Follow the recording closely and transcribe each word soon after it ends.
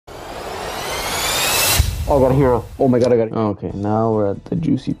Oh, I got a hero. Oh my god, I got it. Okay, now we're at the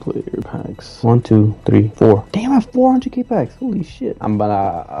juicy player packs. 1, 2, 3, 4. Damn, I have 400k packs. Holy shit. I'm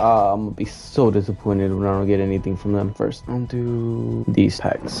gonna be so disappointed when I don't get anything from them first. I'll do these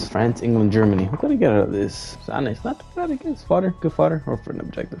packs. France, England, Germany. What did I get out of this? It's not too bad, I guess. Fodder, good fodder, or for an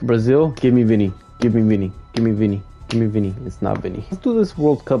objective. Brazil, give me Vinny. Give me Vinny. Give me Vinny. Give me Vinny. It's not Vinny. Let's do this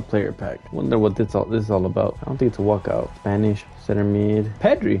World Cup player pack. Wonder what this is all about. I don't think it's a walkout. Spanish, center mid.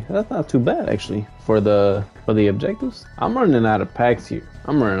 Pedri. That's not too bad actually for the objectives. I'm running out of packs here.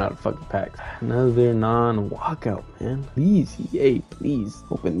 I'm running out of fucking packs. Another non-walkout, man. Please, EA, please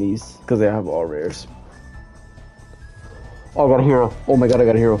open these because they have all rares. Oh, I got a hero. Oh my god, I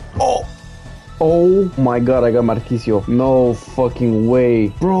got a hero. Oh my god, I got Marquisio. No fucking way.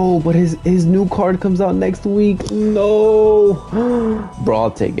 Bro, but his new card comes out next week. No. Bro, I'll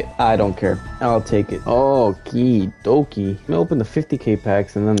take it. I don't care. I'll take it. Oh, okie dokie. I'm gonna open the 50k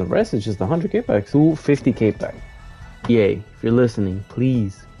packs and then the rest is just 100k packs. 2 50k packs. Yay. If you're listening,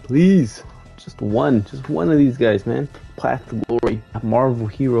 please, please. Just one of these guys, man. Path to Glory. A Marvel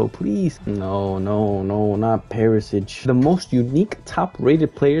hero, please. No, not Perisic. The most unique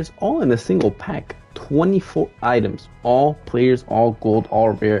top-rated players all in a single pack. 24 items. All players, all gold, all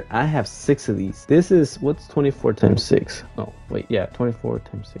rare. I have 6 of these. This is, what's 24 times 6? Oh, wait, yeah, 24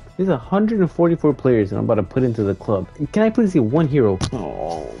 times 6. These are 144 players and I'm about to put into the club. Can I please get one hero?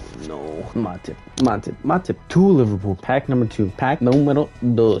 Oh, no. Matip. 2 Liverpool. Pack number 2. Pack numero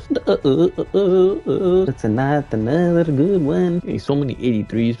 2. It's another good one. Hey, so many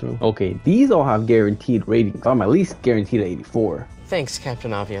 83s, bro. Okay, these all have guaranteed ratings. I'm at least guaranteed at 84. Thanks,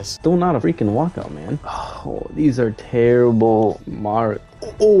 Captain Obvious. Still not a freaking walkout, man. Oh, these are terrible.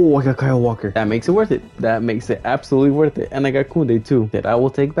 Oh, I got Kyle Walker. That makes it worth it. That makes it absolutely worth it. And I got Koundé too. That I will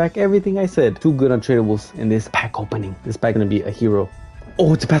take back everything I said. 2 good untradables in this pack opening. This pack gonna be a hero.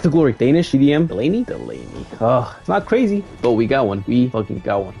 Oh, it's a Path to Glory. Danish, CDM, Delaney. Oh, it's not crazy, but we got one. We fucking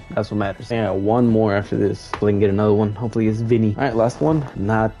got one. That's what matters. I got one more after this. Hopefully I can get another one. Hopefully it's Vinny. All right, last one.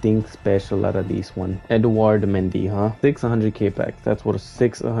 Nothing special out of this one. Edouard Mendy, huh? 6 100k packs. That's what a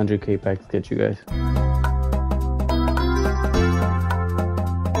 6 100k packs get you guys.